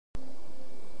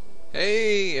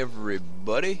Hey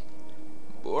everybody,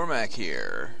 Bormac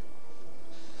here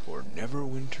for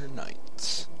Neverwinter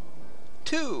Nights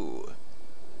 2.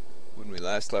 When we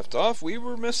last left off, we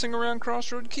were messing around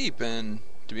Crossroad Keep, and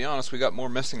to be honest, we got more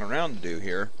messing around to do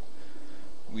here.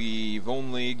 We've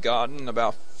only gotten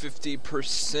about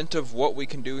 50% of what we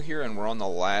can do here, and we're on the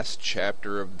last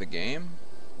chapter of the game,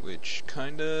 which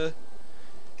kinda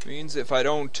means if I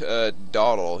don't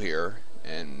dawdle here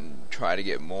and try to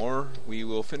get more, we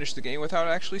will finish the game without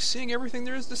actually seeing everything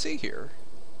there is to see here.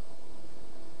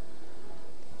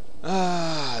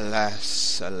 Ah,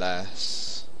 alas,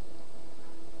 alas.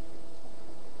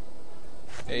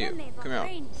 Hey, come out.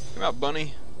 Come out,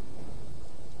 bunny.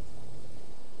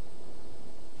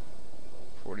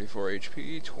 44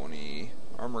 HP, 20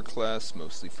 armor class,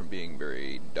 mostly from being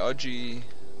very dodgy.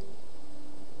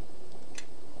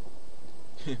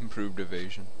 Improved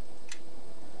evasion.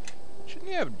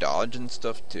 Shouldn't you have dodge and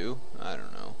stuff too? I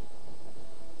don't know.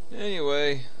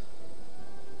 Anyway.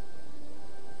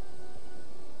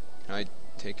 Can I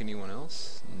take anyone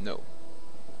else? No.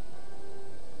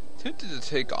 Tempted to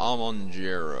take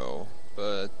Almonjero,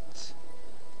 but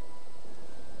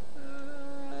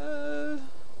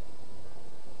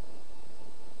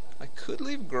I could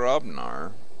leave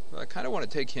Grobnar, but I kind of want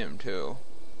to take him too.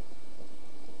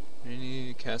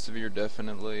 Cassavir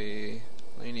definitely.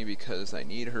 Lainey because I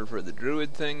need her for the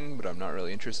druid thing, but I'm not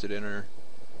really interested in her.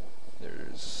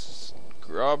 There's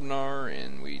Grobnar,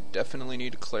 and we definitely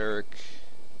need a cleric.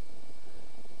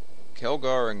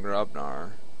 Kelgar and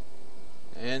Grobnar.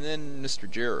 And then Mr.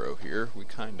 Jero here. We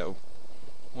kind of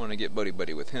want to get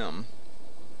buddy-buddy with him,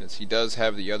 because he does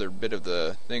have the other bit of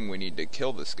the thing we need to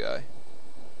kill this guy.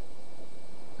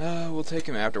 We'll take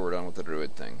him after we're done with the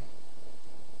druid thing.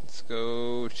 Let's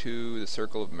go to the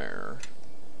Circle of Mare.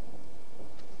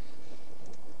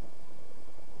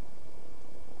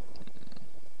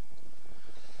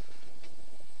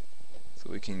 So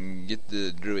we can get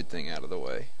the druid thing out of the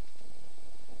way.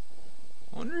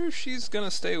 I wonder if she's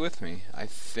gonna stay with me. I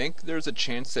think there's a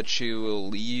chance that she will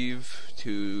leave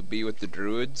to be with the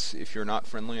druids if you're not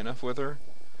friendly enough with her.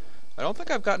 I don't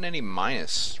think I've gotten any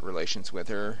minus relations with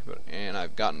her, and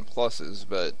I've gotten pluses,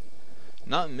 but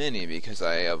not many because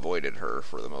I avoided her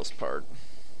for the most part.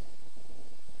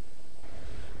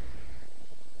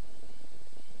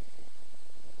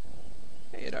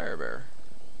 Hey, Dire Bear.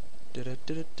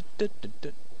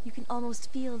 You can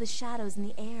almost feel the shadows in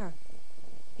the air.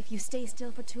 If you stay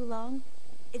still for too long,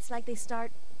 it's like they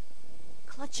start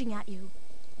clutching at you,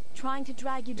 trying to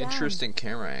drag you down. Interesting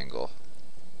camera angle.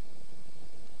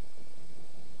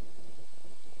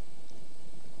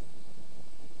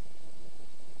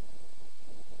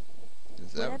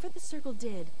 Whatever the circle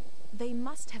did, they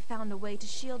must have found a way to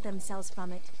shield themselves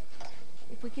from it.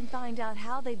 If we can find out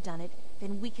how they've done it,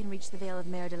 then we can reach the Vale of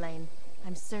Merdelaine.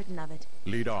 I'm certain of it.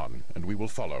 Lead on, and we will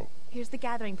follow. Here's the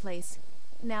gathering place.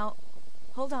 Now,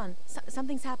 hold on.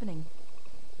 Something's happening.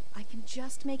 I can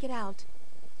just make it out.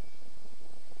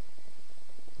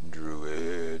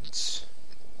 Druids.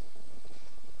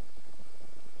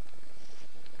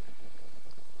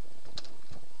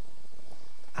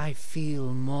 I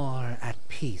feel more at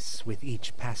peace with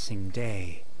each passing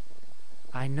day.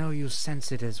 I know you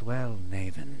sense it as well,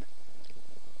 Naven.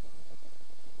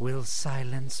 Will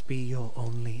silence be your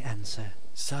only answer?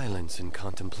 Silence and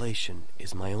contemplation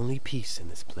is my only peace in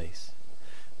this place.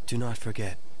 Do not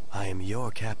forget, I am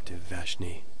your captive,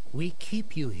 Vashni. We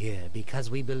keep you here because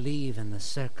we believe in the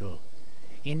circle.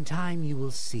 In time you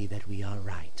will see that we are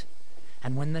right.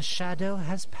 And when the shadow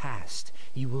has passed,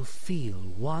 you will feel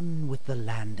one with the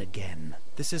land again.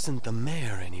 This isn't the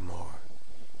mare anymore.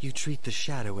 You treat the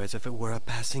shadow as if it were a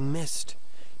passing mist.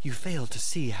 You fail to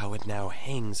see how it now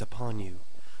hangs upon you,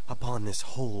 upon this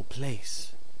whole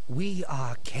place. We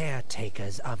are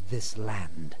caretakers of this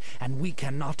land, and we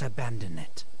cannot abandon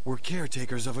it. We're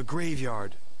caretakers of a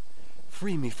graveyard.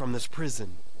 Free me from this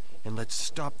prison, and let's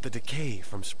stop the decay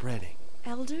from spreading.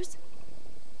 Elders?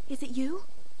 Is it you?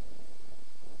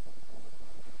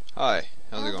 Hi,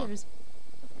 how's it going? Elders,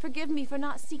 forgive me for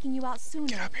not seeking you out sooner.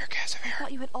 Get up here, Casimir. I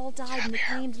thought you had all died in the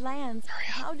claimed lands. Hurry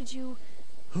up. How did you...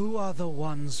 Who are the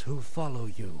ones who follow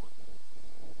you?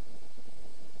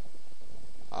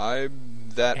 I'm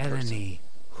that person. Eleni,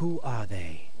 who are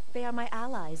they? They are my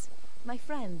allies, my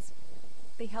friends.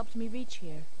 They helped me reach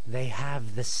here. They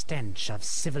have the stench of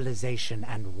civilization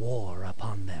and war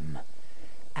upon them.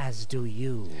 As do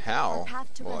you. How? Our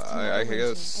path to Well, rest in I Neverwinter guess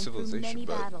and through civilization, many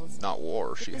but battles. not war.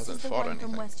 But She this hasn't is the fought one anything.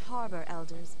 from West Harbor,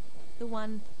 Elders. The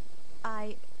one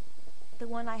I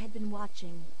had been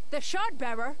watching. The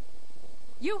Shard-Bearer?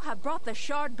 You have brought the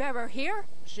Shard-Bearer here?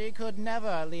 She could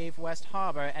never leave West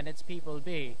Harbor and its people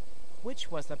be.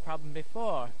 which was the problem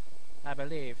before, I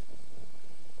believe.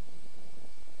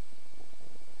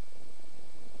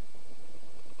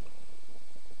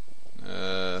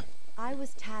 I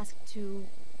was tasked to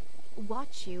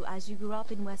watch you as you grew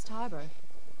up in West Harbor.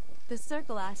 The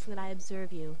Circle asked that I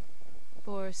observe you,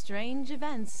 for strange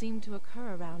events seem to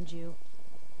occur around you.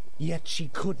 Yet she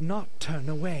could not turn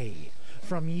away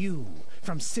from you,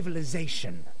 from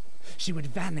civilization. She would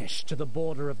vanish to the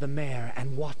border of the mare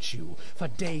and watch you for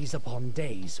days upon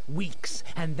days, weeks,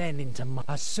 and then into months.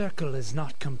 A circle is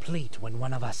not complete when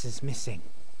one of us is missing,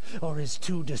 or is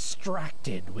too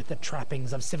distracted with the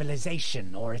trappings of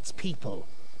civilization or its people.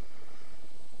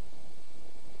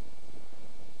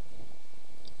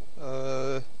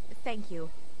 Thank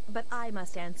you, but I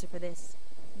must answer for this.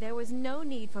 There was no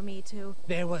need for me to...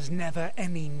 There was never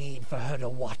any need for her to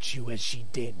watch you as she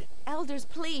did. Elders,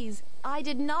 please. I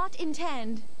did not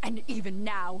intend... And even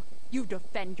now, you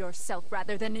defend yourself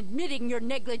rather than admitting your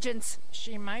negligence.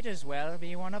 She might as well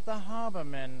be one of the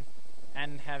harbormen,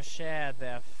 and have shared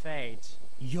their fate.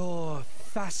 Your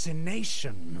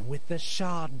fascination with the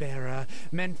Shard-Bearer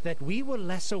meant that we were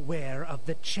less aware of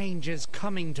the changes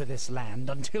coming to this land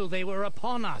until they were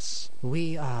upon us.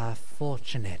 We are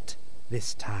fortunate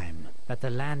this time that the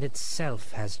land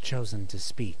itself has chosen to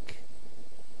speak.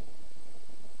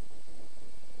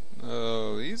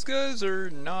 Oh, these guys are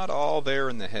not all there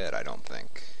in the head, I don't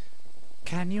think.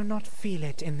 Can you not feel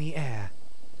it in the air?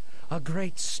 A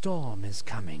great storm is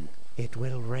coming. It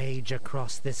will rage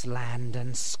across this land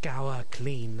and scour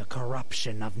clean the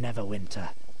corruption of Neverwinter,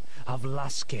 of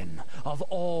Luskin, of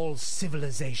all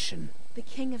civilization. The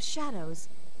King of Shadows.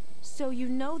 So you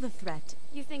know the threat.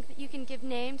 You think that you can give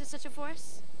name to such a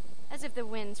force? As if the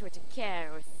winds were to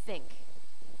care or think.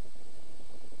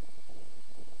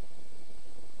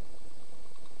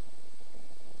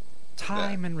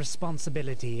 Time and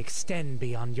responsibility extend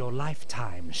beyond your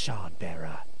lifetime,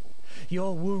 Shard-Bearer.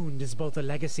 Your wound is both a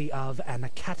legacy of and a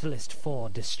catalyst for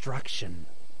destruction.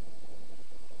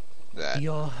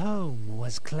 Your home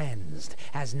was cleansed,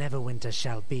 as Neverwinter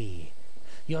shall be.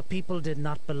 Your people did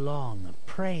not belong,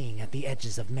 preying at the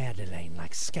edges of Merdelain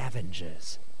like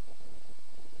scavengers.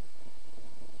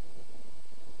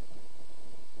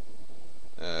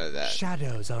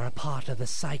 Shadows are a part of the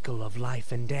cycle of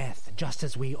life and death, just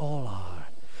as we all are.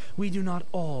 We do not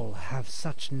all have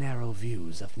such narrow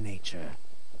views of nature.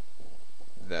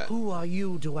 Who are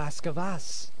you to ask of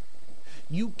us?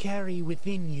 You carry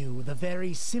within you the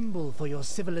very symbol for your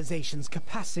civilization's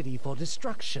capacity for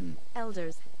destruction.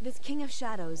 Elders, this King of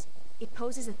Shadows, it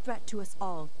poses a threat to us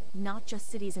all, not just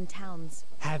cities and towns.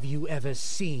 Have you ever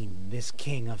seen this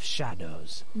King of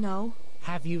Shadows? No.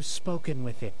 Have you spoken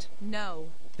with it?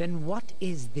 No. Then what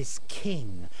is this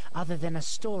king, other than a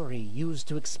story used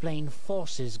to explain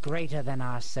forces greater than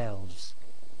ourselves?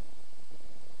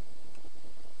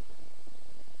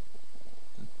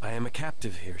 I am a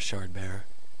captive here, Shard-Bearer.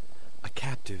 A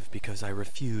captive because I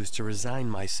refuse to resign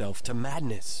myself to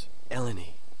madness.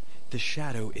 Eleni, the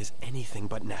shadow is anything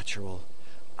but natural.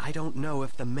 I don't know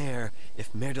if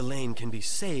Merdelain can be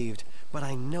saved, but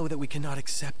I know that we cannot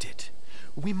accept it.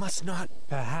 We must not...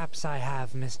 Perhaps I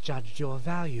have misjudged your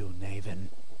value, Naven.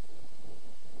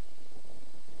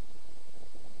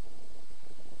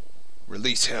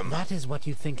 Release him. That is what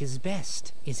you think is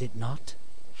best, is it not?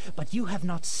 But you have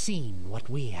not seen what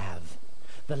we have.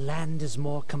 The land is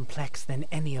more complex than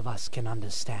any of us can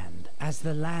understand. As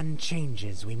the land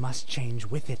changes, we must change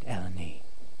with it, Eleni.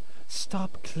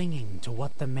 Stop clinging to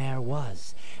what the mare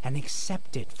was, and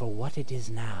accept it for what it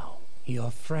is now. Your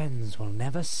friends will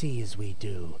never see as we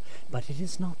do, but it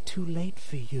is not too late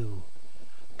for you.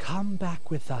 Come back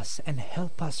with us and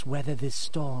help us weather this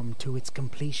storm to its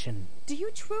completion. Do you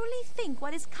truly think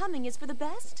what is coming is for the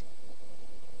best?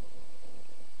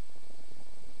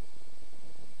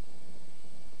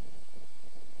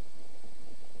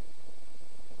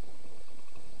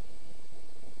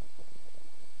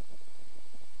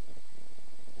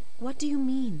 What do you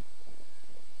mean?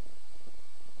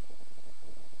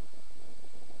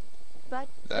 But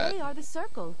they are the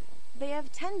Circle. They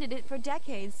have tended it for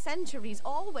decades, centuries,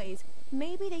 always.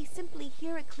 Maybe they simply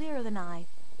hear it clearer than I.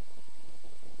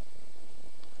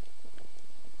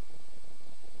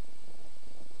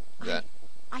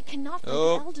 I cannot fight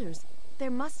the Elders. There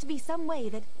must be some way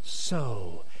that...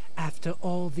 So, after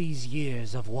all these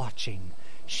years of watching,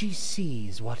 she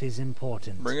sees what is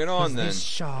important. Bring it on, then. Is this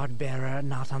Shard-Bearer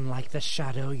not unlike the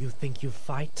shadow you think you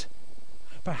fight?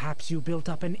 Perhaps you built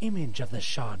up an image of the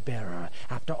Shard-Bearer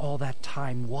after all that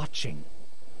time watching.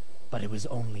 But it was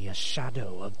only a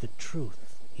shadow of the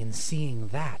truth. In seeing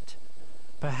that,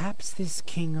 Perhaps this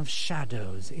King of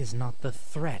Shadows is not the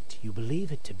threat you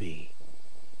believe it to be.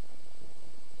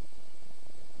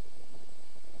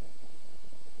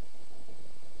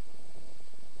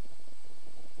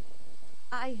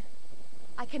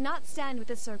 I cannot stand with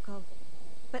the circle.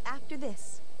 But after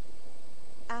this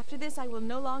I will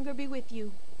no longer be with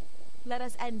you. Let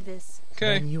us end this.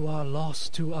 Okay. Then you are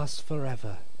lost to us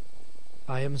forever.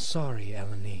 I am sorry,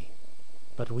 Eleni,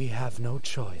 but we have no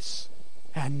choice.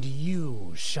 And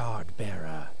you,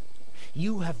 Shardbearer,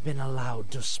 you have been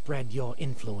allowed to spread your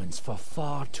influence for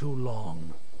far too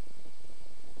long.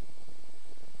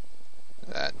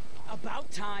 That.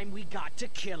 About time we got to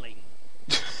killing.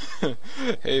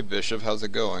 Hey Bishop, how's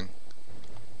it going?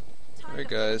 Alright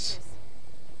guys.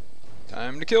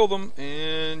 Time to kill them,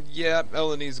 and yeah,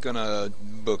 Eleni's gonna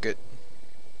book it.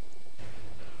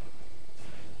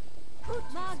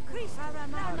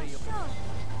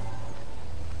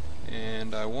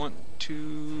 And I want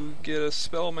to get a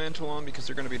spell mantle on because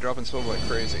they're gonna be dropping spells like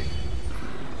crazy.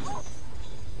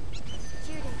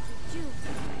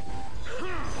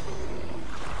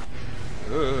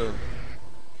 Ugh.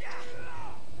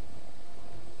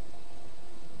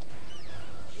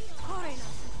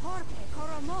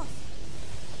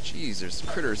 Jeez, there's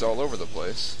critters all over the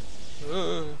place.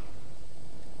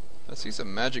 I see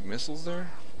some magic missiles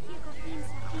there.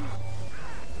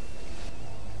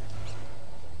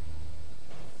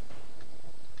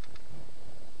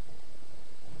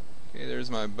 Okay, there's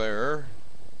my bearer.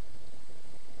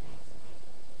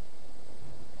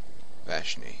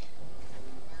 Vashni.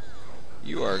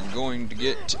 You are going to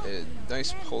get a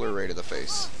nice polar ray to the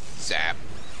face. Zap.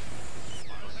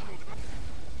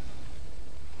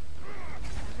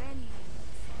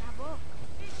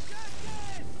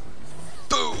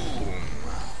 Boom!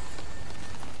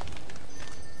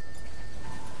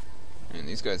 And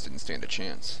these guys didn't stand a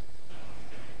chance.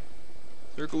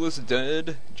 Circle is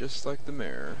dead, just like the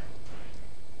mayor.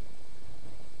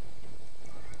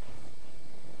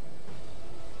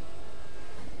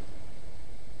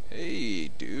 Hey,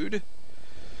 dude.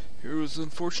 It was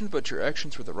unfortunate, but your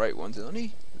actions were the right ones,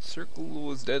 Eleni. The circle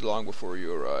was dead long before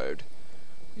you arrived.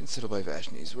 Instead by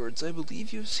Vashni's words, I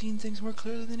believe you have seen things more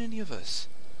clearly than any of us.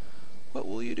 What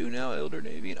will you do now, Elder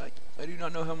Navy? I do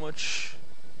not know how much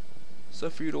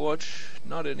stuff for you to watch.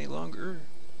 Not any longer.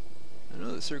 I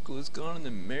know the circle is gone and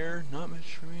the mayor, not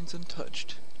much remains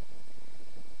untouched.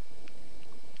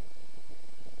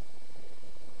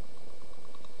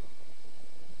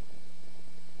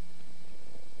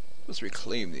 Let's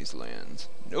reclaim these lands.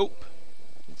 Nope.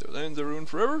 If their lands are ruined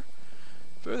forever,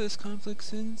 for this conflict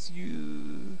since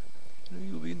you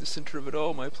will be in the center of it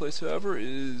all. My place, however,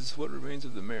 is what remains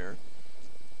of the mayor.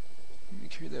 You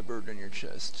carry that burden on your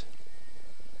chest.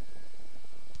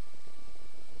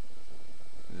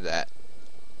 That.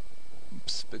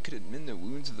 Oops, but could it mend the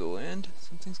wounds of the land?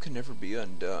 Some things can never be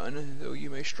undone, though you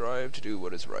may strive to do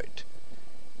what is right.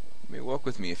 You may walk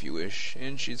with me if you wish,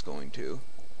 and she's going to.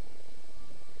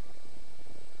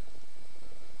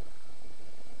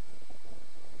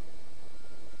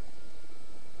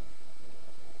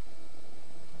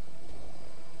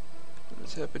 What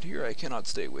has happened here? I cannot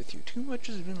stay with you. Too much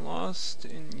has been lost,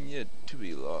 and yet to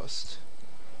be lost.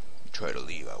 You try to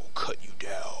leave, I will cut you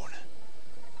down.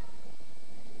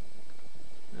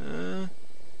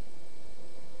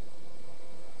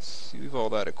 Let's leave all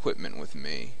that equipment with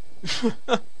me.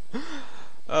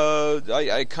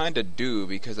 I kinda do,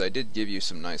 because I did give you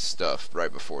some nice stuff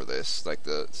right before this, like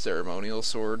the ceremonial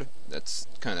sword. That's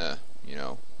kinda, you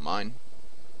know, mine.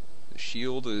 The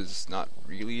shield is not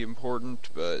really important,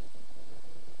 but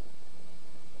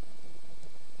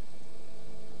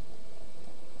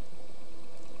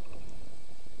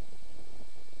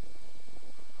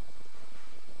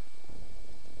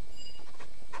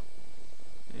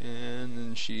and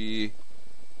then she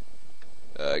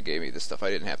gave me the stuff. I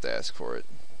didn't have to ask for it.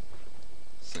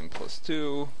 Sling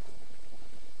 +2.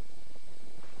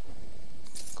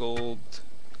 Gold.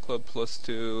 Club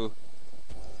 +2.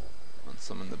 On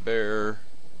summon the bear.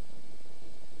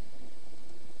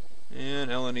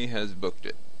 And Eleni has booked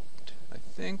it. I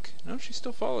think. No, she's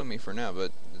still following me for now,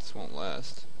 but this won't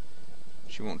last.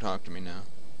 She won't talk to me now.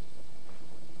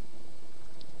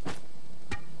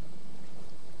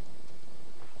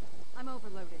 I'm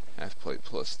overloaded. Half plate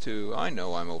 +2. I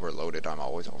know I'm overloaded. I'm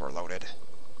always overloaded.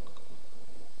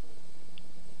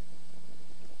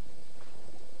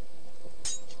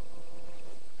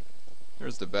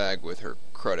 There's the bag with her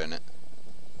crud in it.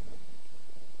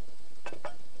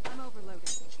 I'm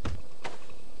overloaded.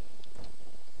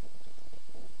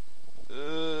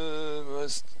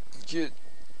 Must get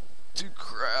to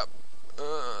crap.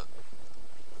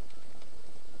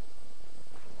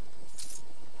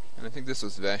 think this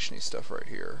was Vashni stuff right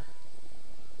here.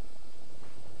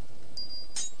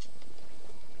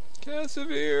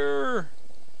 Casimir!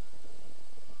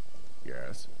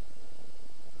 Yes.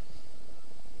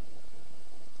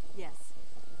 Yes.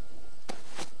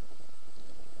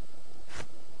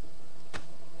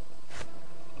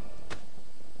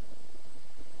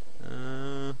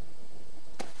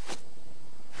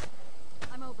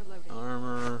 I'm overloaded.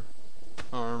 Armor.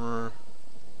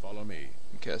 Follow me.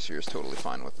 And Cassier's totally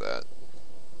fine with that.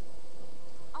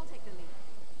 I'll take the lead.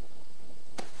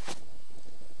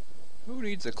 Who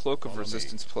needs a cloak of Follow me.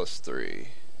 resistance +3?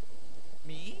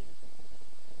 Me?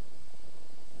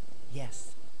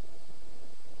 Yes.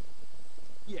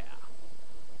 Yeah.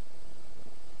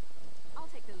 I'll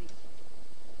take the lead.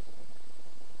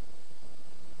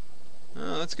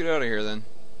 Let's get out of here then.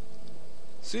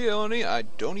 See, Eleni, I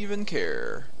don't even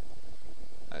care.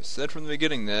 I said from the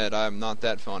beginning that I'm not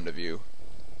that fond of you.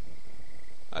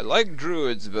 I like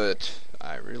druids, but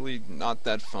I'm really not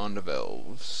that fond of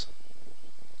elves.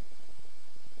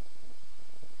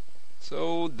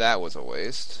 So that was a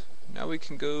waste. Now we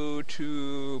can go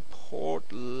to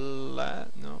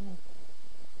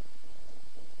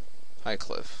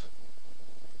Highcliff.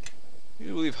 I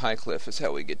believe Highcliff is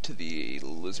how we get to the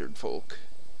lizard folk.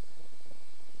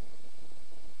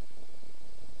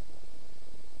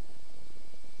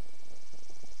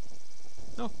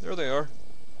 Oh, there they are.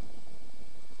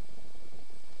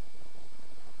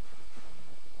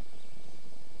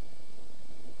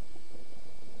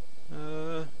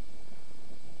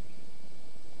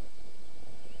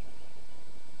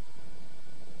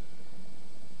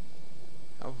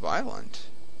 How violent.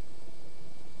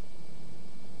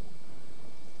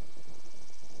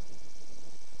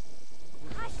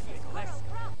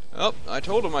 Oh, I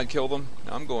told him I'd kill them.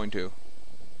 Now I'm going to.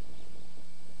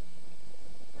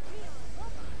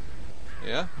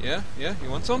 Yeah, you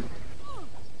want some?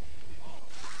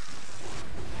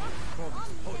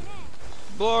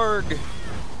 Blarg!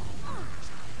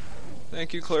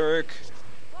 Thank you, cleric.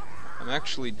 I'm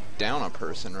actually down a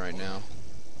person right now.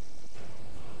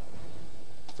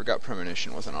 Forgot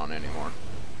premonition wasn't on anymore.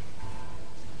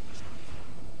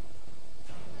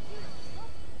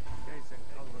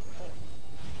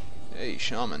 Hey,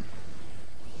 shaman.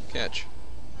 Catch.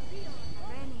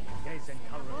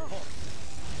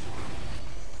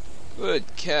 Good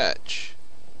catch.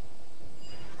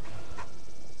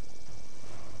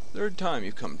 Third time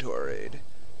you've come to our aid.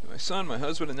 My son, my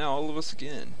husband, and now all of us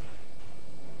again.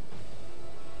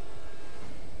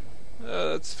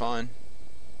 That's fine.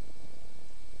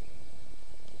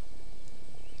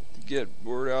 To get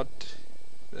word out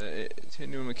to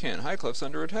anyone we can. Highcliff's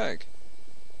under attack.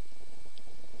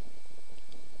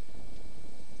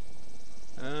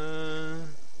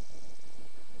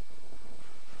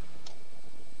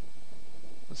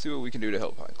 Let's see what we can do to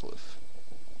help Highcliff.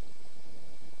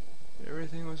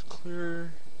 Everything was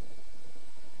clear.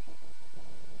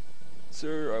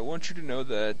 Sir, I want you to know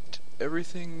that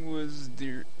everything that was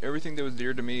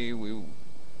dear to me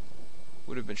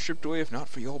would have been stripped away if not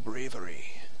for your bravery.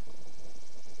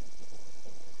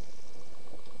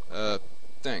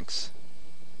 Thanks.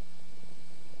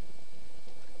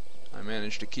 I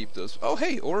managed to keep those. Oh,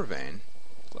 hey, ore vein.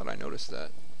 Glad I noticed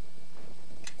that.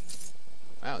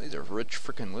 Wow, these are rich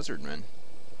frickin' lizard men.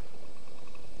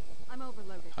 I'm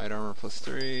overloaded. Hide armor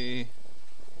 +3.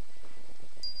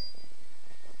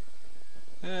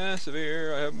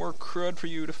 Severe, I have more crud for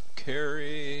you to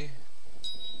carry.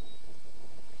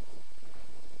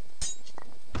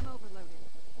 I'm overloaded.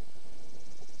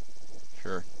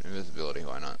 Sure, invisibility,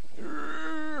 why not?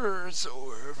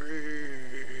 So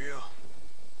heavy.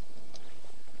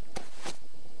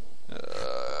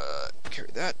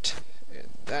 Carry that, and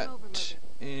that,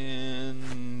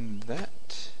 and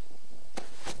that.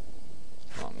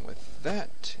 Along with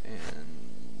that,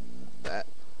 and that.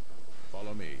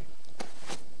 Follow me.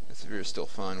 Severe's still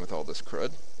fine with all this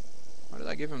crud. Why did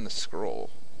I give him the scroll?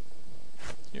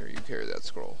 Here, you carry that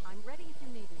scroll. I'm ready if you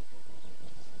need me.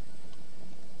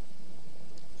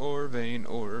 Ore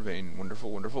vein,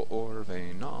 wonderful, wonderful ore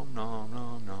vein. Nom nom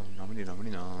nom nom nominy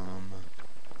nominy nom.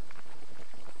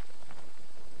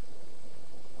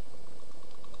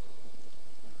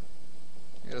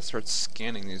 I gotta start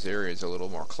scanning these areas a little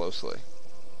more closely.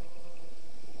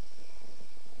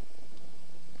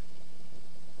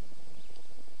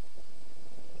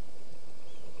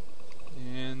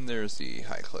 And there's the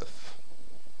Highcliff.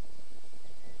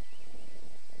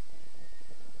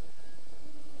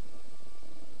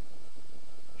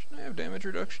 Shouldn't I have damage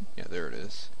reduction? Yeah, there it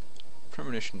is.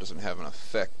 Premonition doesn't have an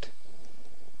effect